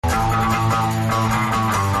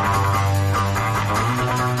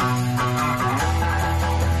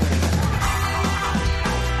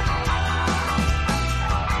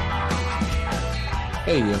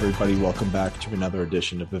Hey, everybody, welcome back to another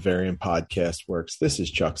edition of Bavarian Podcast Works. This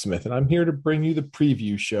is Chuck Smith, and I'm here to bring you the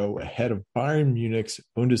preview show ahead of Bayern Munich's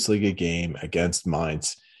Bundesliga game against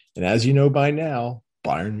Mainz. And as you know by now,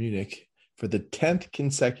 Bayern Munich, for the 10th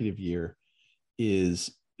consecutive year,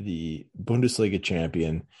 is the Bundesliga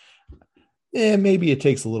champion. Maybe it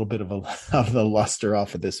takes a little bit of the luster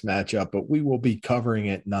off of this matchup, but we will be covering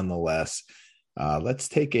it nonetheless. Let's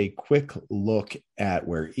take a quick look at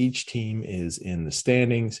where each team is in the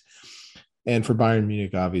standings. And for Bayern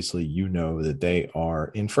Munich, obviously, you know that they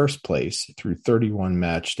are in first place through 31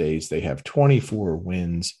 match days. They have 24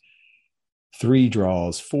 wins, 3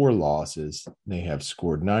 draws, 4 losses. They have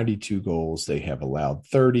scored 92 goals. They have allowed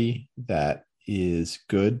 30. That is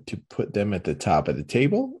good to put them at the top of the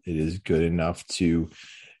table. It is good enough to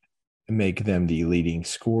make them the leading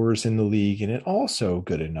scorers in the league. And it also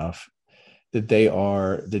good enough that they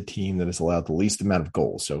are the team that has allowed the least amount of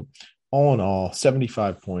goals. So all in all,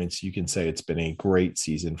 75 points. You can say it's been a great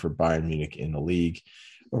season for Bayern Munich in the league.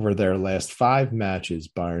 Over their last 5 matches,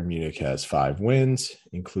 Bayern Munich has 5 wins,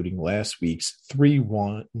 including last week's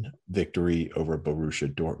 3-1 victory over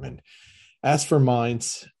Borussia Dortmund. As for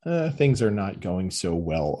Mainz, things are not going so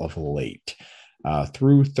well of late.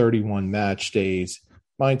 Through 31 match days,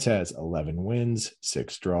 Mainz has 11 wins,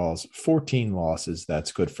 6 draws, 14 losses.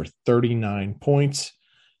 That's good for 39 points,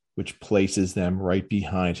 which places them right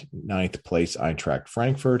behind 9th place Eintracht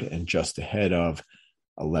Frankfurt and just ahead of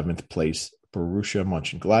 11th place Borussia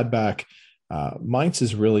Mönchengladbach. Mainz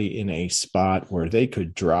is really in a spot where they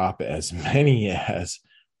could drop as many as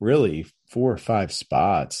really 4 or 5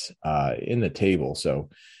 spots in the table. So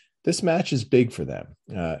this match is big for them,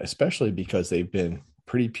 especially because they've been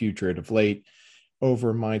pretty putrid of late.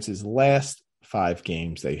 Over Mainz's last 5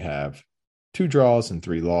 games, they have 2 draws and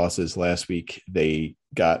 3 losses. Last week, they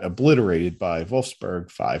got obliterated by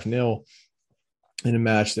Wolfsburg 5-0 in a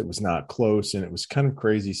match that was not close. And it was kind of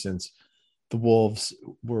crazy since the Wolves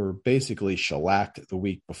were basically shellacked the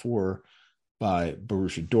week before by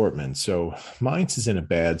Borussia Dortmund. So Mainz is in a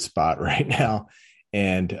bad spot right now.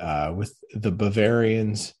 And with the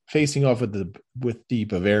Bavarians facing off with the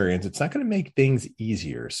Bavarians, it's not going to make things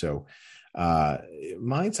easier. So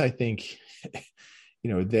Mainz, I think,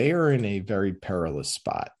 they are in a very perilous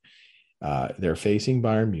spot. They're facing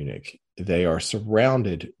Bayern Munich. They are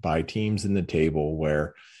surrounded by teams in the table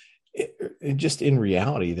where just in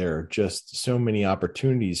reality, there are just so many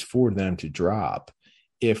opportunities for them to drop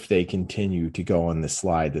if they continue to go on the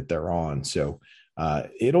slide that they're on. So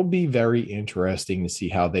it'll be very interesting to see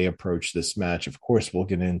how they approach this match. Of course, we'll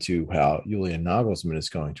get into how Julian Nagelsmann is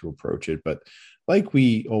going to approach it, but like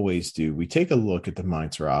we always do, we take a look at the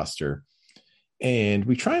Mainz roster and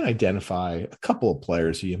we try and identify a couple of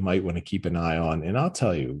players who you might want to keep an eye on. And I'll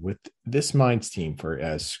tell you, with this Mainz team, for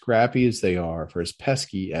as scrappy as they are, for as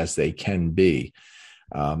pesky as they can be,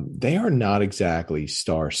 they are not exactly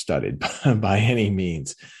star-studded by any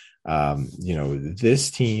means. This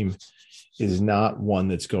team is not one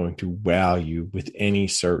that's going to wow you with any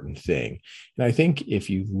certain thing. And I think if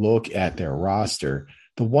you look at their roster,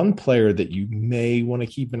 the one player that you may want to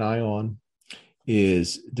keep an eye on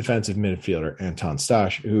is defensive midfielder Anton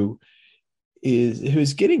Stach, who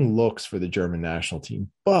is getting looks for the German national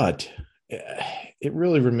team, but it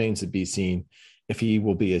really remains to be seen if he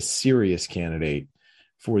will be a serious candidate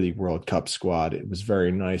for the World Cup squad. It was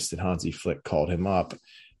very nice that Hansi Flick called him up,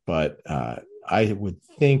 but I would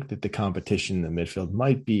think that the competition in the midfield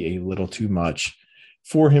might be a little too much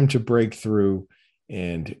for him to break through.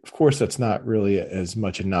 And of course, that's not really as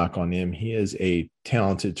much a knock on him. He is a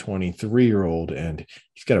talented 23-year-old and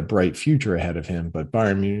he's got a bright future ahead of him. But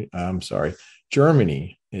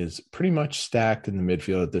Germany is pretty much stacked in the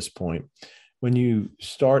midfield at this point. When you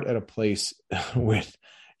start at a place with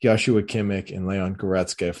Joshua Kimmich and Leon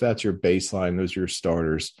Goretzka, if that's your baseline, those are your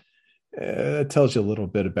starters. That tells you a little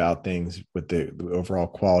bit about things with the overall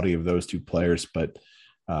quality of those 2 players. But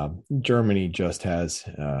Germany just has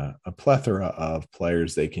a plethora of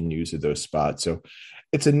players they can use at those spots. So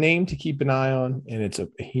it's a name to keep an eye on, and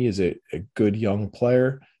he is a good young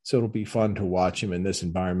player. So it'll be fun to watch him in this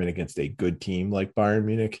environment against a good team like Bayern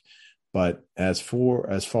Munich. But as far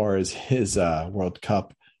as his World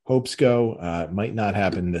Cup hopes go, it might not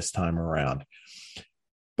happen this time around.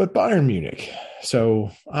 But Bayern Munich,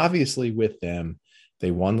 so obviously with them, they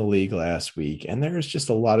won the league last week, and there's just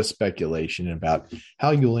a lot of speculation about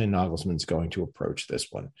how Julian Nagelsmann is going to approach this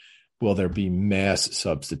one. Will there be mass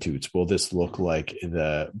substitutes? Will this look like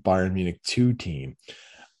the Bayern Munich 2 team?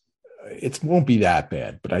 It won't be that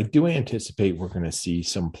bad, but I do anticipate we're going to see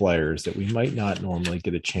some players that we might not normally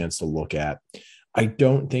get a chance to look at. I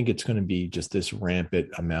don't think it's going to be just this rampant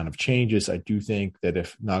amount of changes. I do think that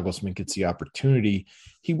if Nagelsmann gets the opportunity,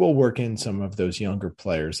 he will work in some of those younger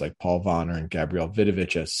players like Paul Vonner and Gabriel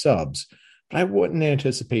Vidovic as subs. But I wouldn't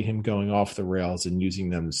anticipate him going off the rails and using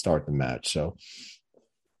them to start the match. So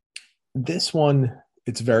this one,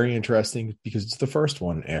 it's very interesting because it's the first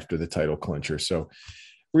one after the title clincher. So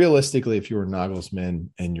realistically, if you're Nagelsmann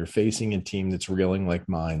and you're facing a team that's reeling like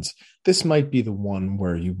Mainz, this might be the one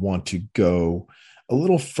where you want to go a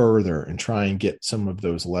little further and try and get some of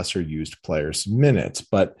those lesser used players minutes.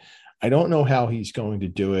 But I don't know how he's going to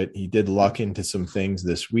do it. He did luck into some things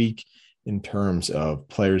this week in terms of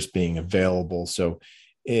players being available. So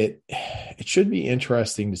it should be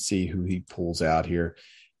interesting to see who he pulls out here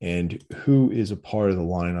and who is a part of the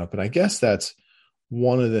lineup. And I guess that's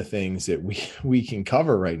one of the things that we can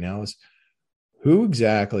cover right now is who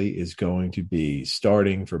exactly is going to be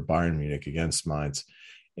starting for Bayern Munich against Mainz.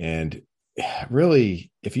 And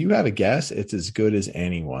really, if you have a guess, it's as good as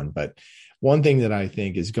anyone. But one thing that I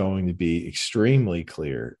think is going to be extremely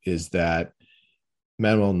clear is that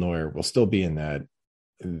Manuel Neuer will still be in that.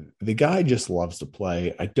 The guy just loves to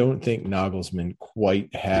play. I don't think Nagelsmann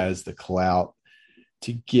quite has the clout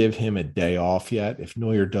to give him a day off yet. If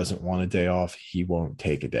Neuer doesn't want a day off, he won't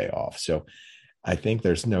take a day off. So I think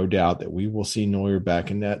there's no doubt that we will see Neuer back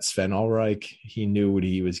in net. Sven Ulreich, he knew what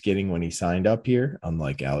he was getting when he signed up here,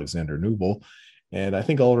 unlike Alexander Nubel. And I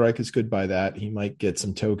think Ulreich is good by that. He might get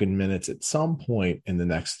some token minutes at some point in the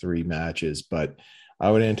next 3 matches, but I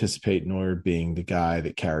would anticipate Neuer being the guy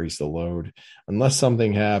that carries the load. Unless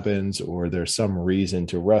something happens or there's some reason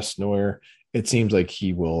to rest Neuer, it seems like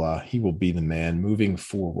he will be the man moving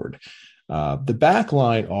forward. The back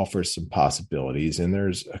line offers some possibilities, and there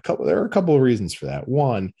are a couple of reasons for that.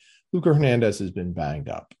 One, Lucas Hernandez has been banged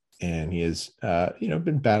up, and he has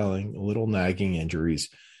been battling little nagging injuries.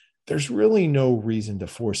 There's really no reason to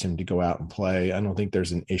force him to go out and play. I don't think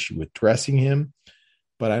there's an issue with dressing him,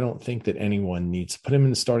 but I don't think that anyone needs to put him in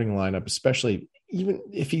the starting lineup, especially even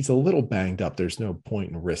if he's a little banged up. There's no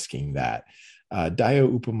point in risking that.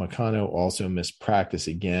 Dayot Upamecano also missed practice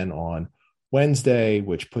again on Wednesday,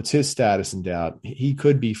 which puts his status in doubt. He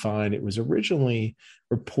could be fine. It was originally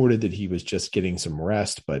reported that he was just getting some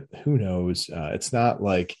rest, but who knows? It's not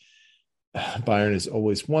like Bayern is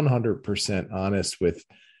always 100% honest with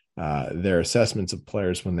their assessments of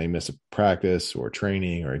players when they miss a practice or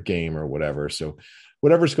training or a game or whatever. So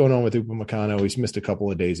whatever's going on with Upamecano, he's missed a couple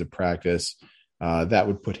of days of practice. That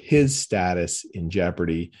would put his status in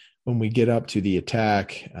jeopardy. When we get up to the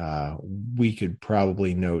attack, we could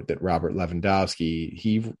probably note that Robert Lewandowski,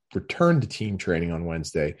 he returned to team training on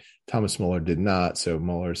Wednesday. Thomas Muller did not, so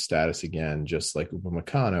Muller's status, again, just like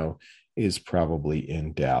Upamecano, is probably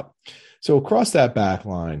in doubt. So across that back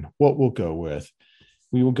line, what we'll go with,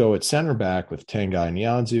 we will go at center back with Tanguy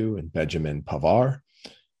Nianzou and Benjamin Pavard.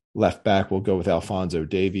 Left back, we'll go with Alphonso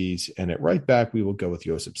Davies. And at right back, we will go with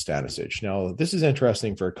Josip Stanisic. Now, this is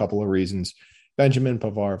interesting for a couple of reasons. Benjamin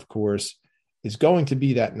Pavard, of course, is going to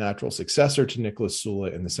be that natural successor to Niklas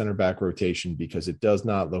Süle in the center back rotation because it does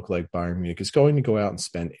not look like Bayern Munich is going to go out and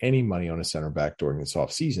spend any money on a center back during this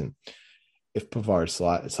offseason. If Pavard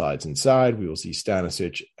slides inside, we will see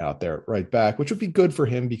Stanisic out there at right back, which would be good for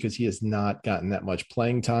him because he has not gotten that much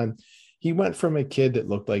playing time. He went from a kid that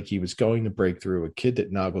looked like he was going to break through, a kid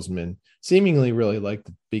that Nagelsmann seemingly really liked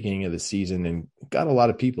at the beginning of the season and got a lot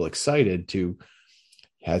of people excited, to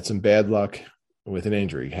had some bad luck with an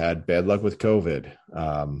injury, had bad luck with COVID.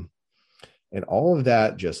 And all of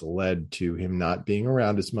that just led to him not being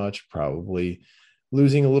around as much, probably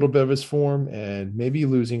losing a little bit of his form and maybe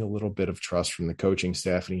losing a little bit of trust from the coaching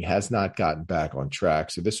staff. And he has not gotten back on track.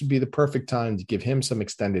 So this would be the perfect time to give him some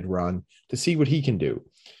extended run to see what he can do.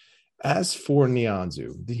 As for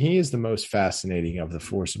Nianzou, he is the most fascinating of the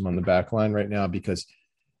foursome on the back line right now because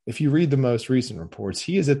if you read the most recent reports,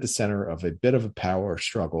 he is at the center of a bit of a power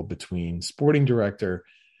struggle between sporting director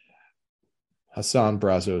Hassan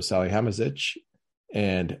Brazzo Salihamidzic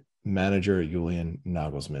and manager Julian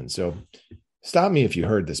Nagelsmann. So stop me if you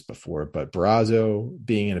heard this before, but Brazzo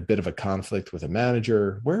being in a bit of a conflict with a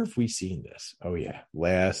manager, where have we seen this? Oh yeah,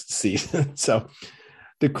 last season. So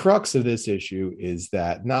the crux of this issue is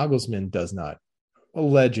that Nagelsmann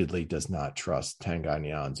allegedly does not trust Tanguy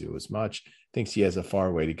Nianzou as much, thinks he has a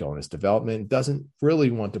far way to go in his development, doesn't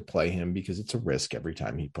really want to play him because it's a risk every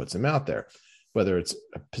time he puts him out there, whether it's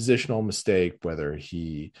a positional mistake, whether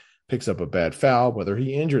he picks up a bad foul, whether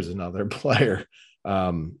he injures another player.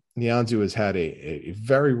 Nianzou has had a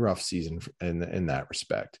very rough season in that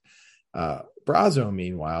respect. Brazzo,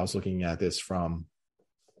 meanwhile, is looking at this from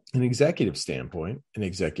an executive standpoint, an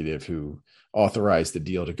executive who authorized the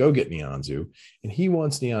deal to go get Nianzou, and he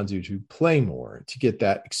wants Nianzou to play more, to get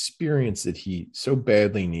that experience that he so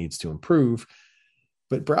badly needs to improve.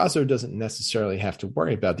 But Brazo doesn't necessarily have to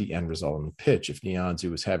worry about the end result on the pitch. If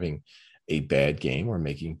Nianzou is having a bad game or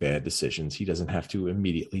making bad decisions, he doesn't have to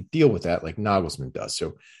immediately deal with that like Nagelsmann does.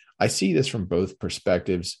 So I see this from both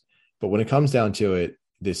perspectives. But when it comes down to it,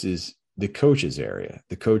 this is the coach's area.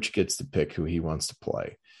 The coach gets to pick who he wants to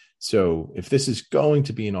play. So if this is going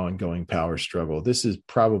to be an ongoing power struggle, this is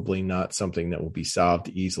probably not something that will be solved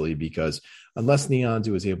easily, because unless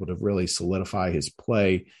Nianzou is able to really solidify his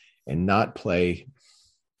play and not play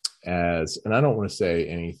as, and I don't want to say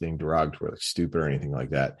anything derogatory, like stupid or anything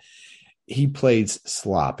like that, he plays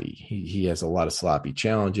sloppy. He has a lot of sloppy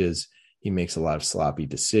challenges. He makes a lot of sloppy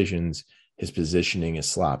decisions. His positioning is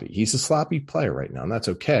sloppy. He's a sloppy player right now, and that's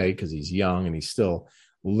okay because he's young and he's still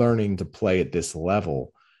learning to play at this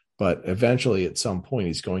level. But eventually, at some point,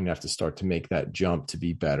 he's going to have to start to make that jump to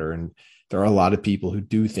be better. And there are a lot of people who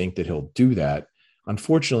do think that he'll do that.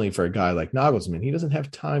 Unfortunately, for a guy like Nagelsmann, he doesn't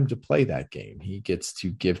have time to play that game. He gets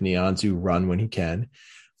to give Nianzou run when he can.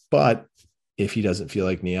 But if he doesn't feel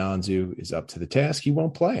like Nianzou is up to the task, he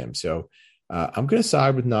won't play him. So I'm going to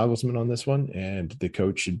side with Nagelsmann on this one. And the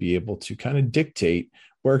coach should be able to kind of dictate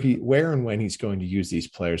where and when he's going to use these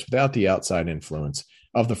players without the outside influence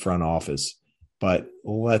of the front office. But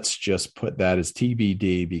let's just put that as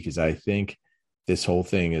TBD, because I think this whole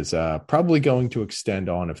thing is probably going to extend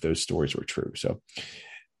on if those stories were true. So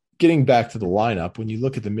getting back to the lineup, when you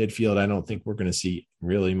look at the midfield, I don't think we're going to see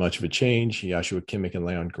really much of a change. Joshua Kimmich and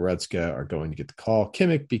Leon Goretzka are going to get the call.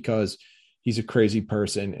 Kimmich because he's a crazy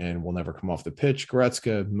person and will never come off the pitch.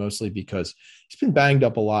 Goretzka mostly because he's been banged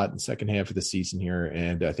up a lot in the second half of the season here,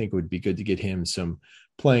 and I think it would be good to get him some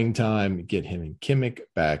playing time, get him and Kimmich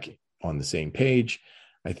back on the same page.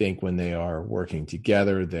 I think when they are working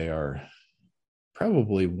together, they are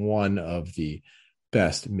probably one of the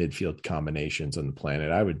best midfield combinations on the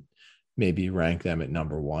planet. I would maybe rank them at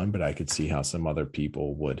number one, but I could see how some other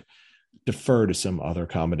people would defer to some other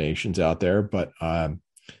combinations out there. But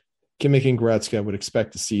Kimmich and Goretzka, I would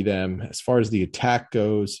expect to see them. As far as the attack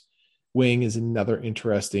goes, wing is another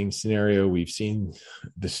interesting scenario. We've seen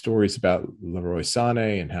the stories about Leroy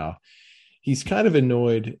Sané and how he's kind of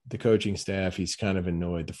annoyed the coaching staff. He's kind of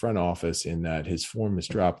annoyed the front office in that his form has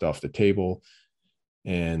dropped off the table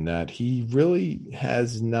and that he really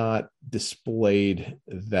has not displayed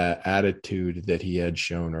that attitude that he had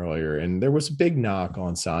shown earlier. And there was a big knock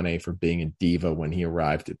on Sané for being a diva when he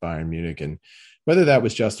arrived at Bayern Munich. And whether that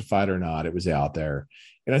was justified or not, it was out there.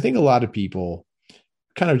 And I think a lot of people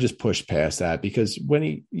kind of just pushed past that, because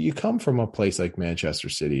when you come from a place like Manchester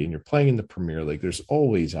City and you're playing in the Premier League, there's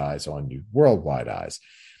always eyes on you, worldwide eyes,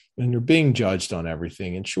 and you're being judged on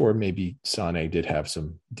everything. And sure, maybe Sané did have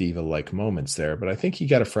some diva-like moments there, but I think he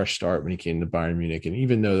got a fresh start when he came to Bayern Munich. And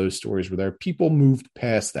even though those stories were there, people moved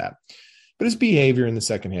past that. But his behavior in the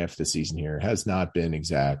second half of the season here has not been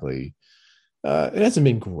exactly it hasn't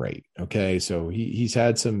been great. Okay. So he's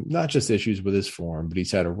had some, not just issues with his form, but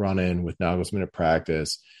he's had a run in with Nagelsmann at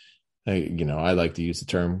practice. I like to use the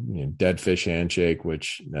term, dead fish handshake,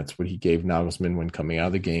 which that's what he gave Nagelsmann when coming out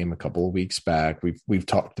of the game a couple of weeks back. We've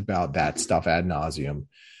talked about that stuff ad nauseum,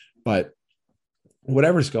 but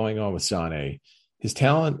whatever's going on with Sané, his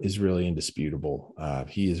talent is really indisputable.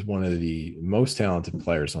 He is one of the most talented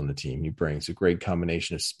players on the team. He brings a great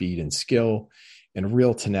combination of speed and skill and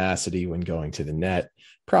real tenacity when going to the net.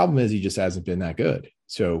 Problem is, he just hasn't been that good.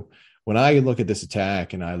 So when I look at this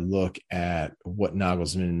attack and I look at what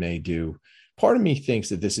Nagelsmann may do, part of me thinks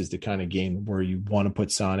that this is the kind of game where you want to put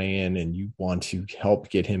Sané in and you want to help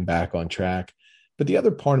get him back on track. But the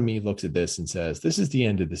other part of me looks at this and says, this is the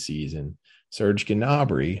end of the season. Serge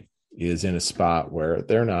Gnabry is in a spot where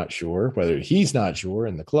they're not sure, whether he's not sure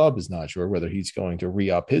and the club is not sure whether he's going to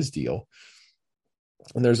re-up his deal.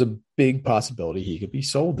 And there's a big possibility he could be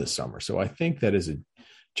sold this summer. So I think that is a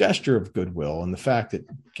gesture of goodwill. And the fact that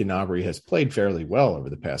Gnabry has played fairly well over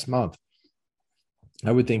the past month,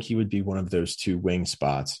 I would think he would be one of those two wing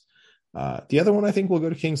spots. The other one I think will go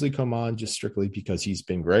to Kingsley Coman, just strictly because he's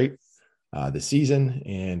been great this season.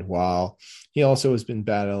 And while he also has been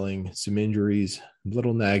battling some injuries,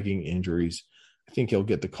 little nagging injuries, I think he'll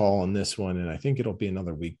get the call on this one, and I think it'll be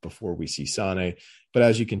another week before we see Sané. But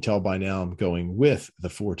as you can tell by now, I'm going with the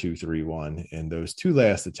 4-2-3-1, and those two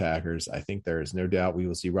last attackers, I think there is no doubt we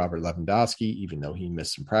will see Robert Lewandowski, even though he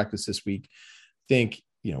missed some practice this week. I think,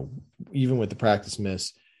 even with the practice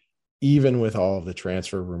miss, even with all of the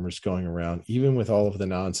transfer rumors going around, even with all of the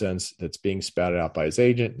nonsense that's being spouted out by his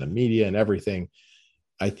agent and the media and everything,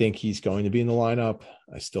 I think he's going to be in the lineup.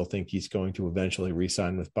 I still think he's going to eventually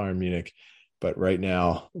re-sign with Bayern Munich. But right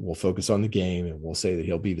now, we'll focus on the game and we'll say that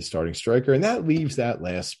he'll be the starting striker. And that leaves that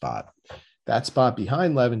last spot. That spot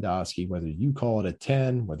behind Lewandowski, whether you call it a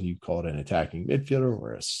 10, whether you call it an attacking midfielder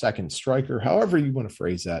or a second striker, however you want to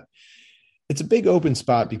phrase that, it's a big open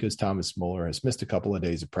spot because Thomas Muller has missed a couple of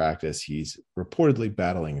days of practice. He's reportedly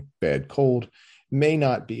battling a bad cold, may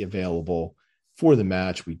not be available for the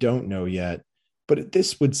match. We don't know yet. But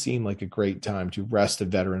this would seem like a great time to rest a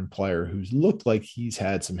veteran player who's looked like he's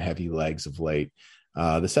had some heavy legs of late.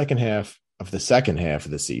 The second half of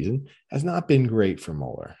the season has not been great for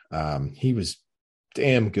Muller. He was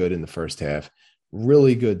damn good in the first half,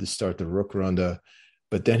 really good to start the Rückrunde,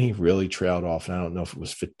 but then he really trailed off. And I don't know if it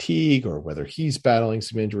was fatigue or whether he's battling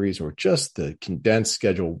some injuries or just the condensed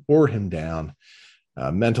schedule wore him down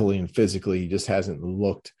mentally and physically. He just hasn't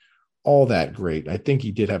looked all that great. I think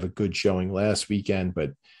he did have a good showing last weekend,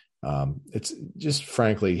 but it's just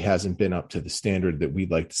frankly hasn't been up to the standard that we'd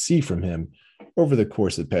like to see from him over the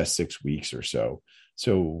course of the past 6 weeks or so.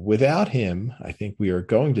 So without him, I think we are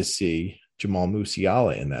going to see Jamal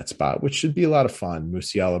Musiala in that spot, which should be a lot of fun.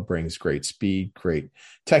 Musiala brings great speed, great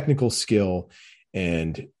technical skill,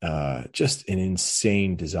 and just an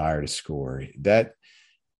insane desire to score. That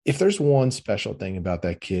if there's one special thing about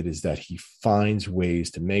that kid is that he finds ways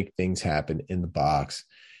to make things happen in the box.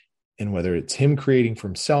 And whether it's him creating for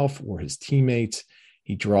himself or his teammates,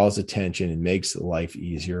 he draws attention and makes life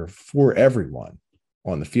easier for everyone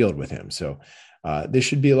on the field with him. So this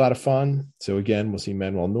should be a lot of fun. So again, we'll see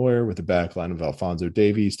Manuel Neuer with the backline of Alphonso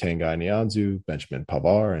Davies, Tanguy Nianzou, Benjamin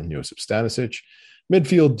Pavard, and Josip Stanisic.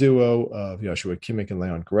 Midfield duo of Joshua Kimmich and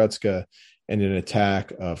Leon Goretzka, and an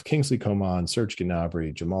attack of Kingsley Coman, Serge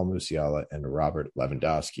Gnabry, Jamal Musiala, and Robert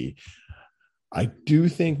Lewandowski. I do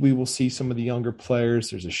think we will see some of the younger players.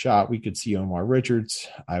 There's a shot we could see Omar Richards.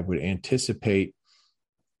 I would anticipate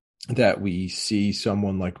that we see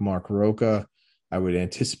someone like Mark Roca. I would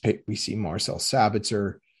anticipate we see Marcel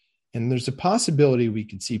Sabitzer. And there's a possibility we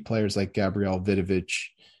could see players like Gabriel Vidovic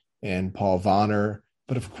and Paul Vanner.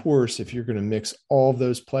 But of course, if you're going to mix all of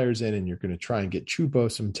those players in and you're going to try and get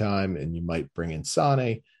Choupo some time and you might bring in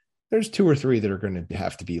Sane, there's 2 or 3 that are going to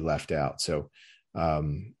have to be left out. So,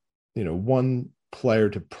 one player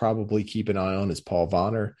to probably keep an eye on is Paul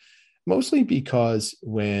Vanner, mostly because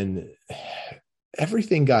when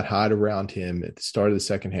everything got hot around him at the start of the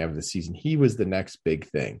second half of the season, he was the next big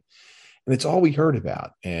thing. And it's all we heard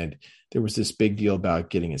about. And there was this big deal about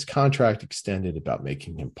getting his contract extended, about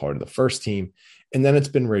making him part of the first team. And then it's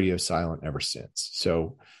been radio silent ever since.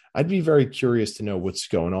 So I'd be very curious to know what's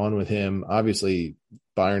going on with him. Obviously,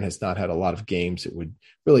 Bayern has not had a lot of games that would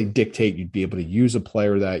really dictate you'd be able to use a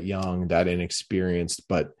player that young, that inexperienced.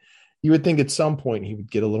 But you would think at some point he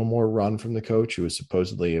would get a little more run from the coach, who is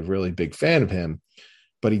supposedly a really big fan of him,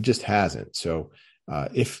 but he just hasn't. So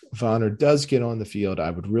if Vanner does get on the field,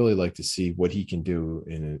 I would really like to see what he can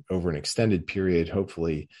do over an extended period.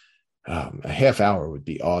 Hopefully a half hour would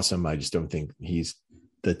be awesome. I just don't think he's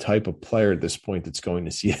the type of player at this point that's going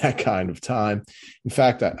to see that kind of time. In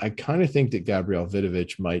fact, I kind of think that Gabriel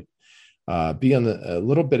Vidovic might be on a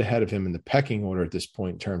little bit ahead of him in the pecking order at this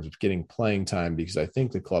point in terms of getting playing time, because I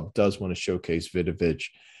think the club does want to showcase Vidovic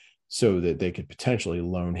so that they could potentially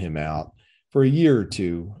loan him out for a year or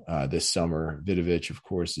two this summer. Vidovic, of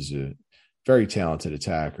course, is a very talented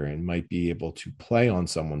attacker and might be able to play on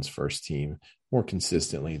someone's first team more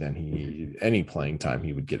consistently than any playing time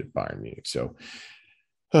he would get at Bayern Munich. So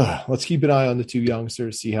let's keep an eye on the 2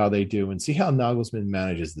 youngsters, see how they do, and see how Nagelsmann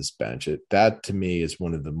manages this bench. That, to me, is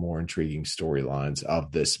one of the more intriguing storylines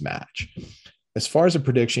of this match. As far as a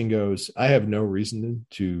prediction goes, I have no reason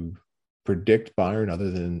to predict Bayern other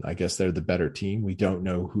than I guess they're the better team. We don't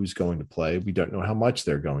know who's going to play. We don't know how much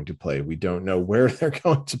they're going to play. We don't know where they're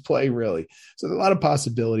going to play, really. So there's a lot of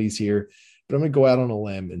possibilities here. But I'm going to go out on a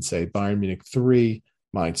limb and say Bayern Munich 3,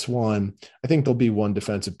 Mainz 1. I think there'll be one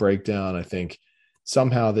defensive breakdown. I think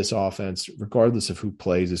somehow this offense, regardless of who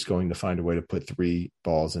plays, is going to find a way to put 3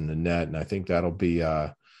 balls in the net. And I think that'll be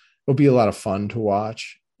a lot of fun to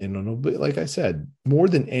watch. And it'll be, like I said, more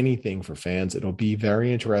than anything for fans, it'll be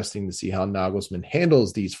very interesting to see how Nagelsmann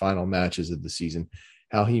handles these final matches of the season,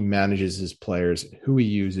 how he manages his players, who he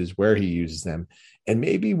uses, where he uses them. And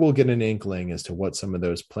maybe we'll get an inkling as to what some of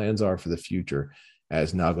those plans are for the future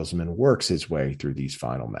as Nagelsmann works his way through these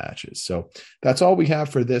final matches. So that's all we have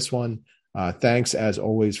for this one. Thanks, as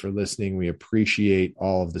always, for listening. We appreciate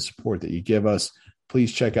all of the support that you give us.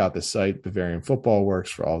 Please check out the site, Bavarian Football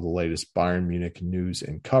Works, for all the latest Bayern Munich news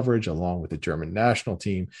and coverage, along with the German national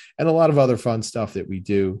team and a lot of other fun stuff that we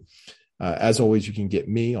do. As always, you can get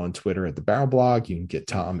me on Twitter at the Barrel Blog. You can get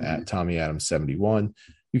Tom at TommyAdams71.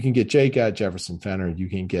 You can get Jake at Jefferson Fenner. You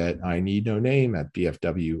can get I Need No Name at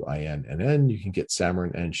BFWINNN. You can get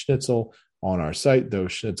Samarin and Schnitzel on our site, though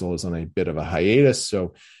Schnitzel is on a bit of a hiatus,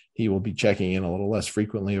 so he will be checking in a little less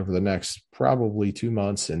frequently over the next probably 2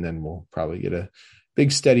 months, and then we'll probably get a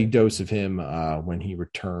big steady dose of him when he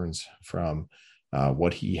returns from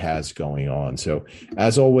what he has going on. So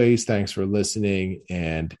as always, thanks for listening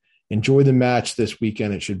and enjoy the match this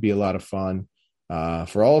weekend. It should be a lot of fun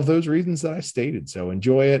for all of those reasons that I stated. So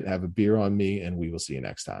enjoy it, have a beer on me, and we will see you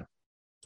next time.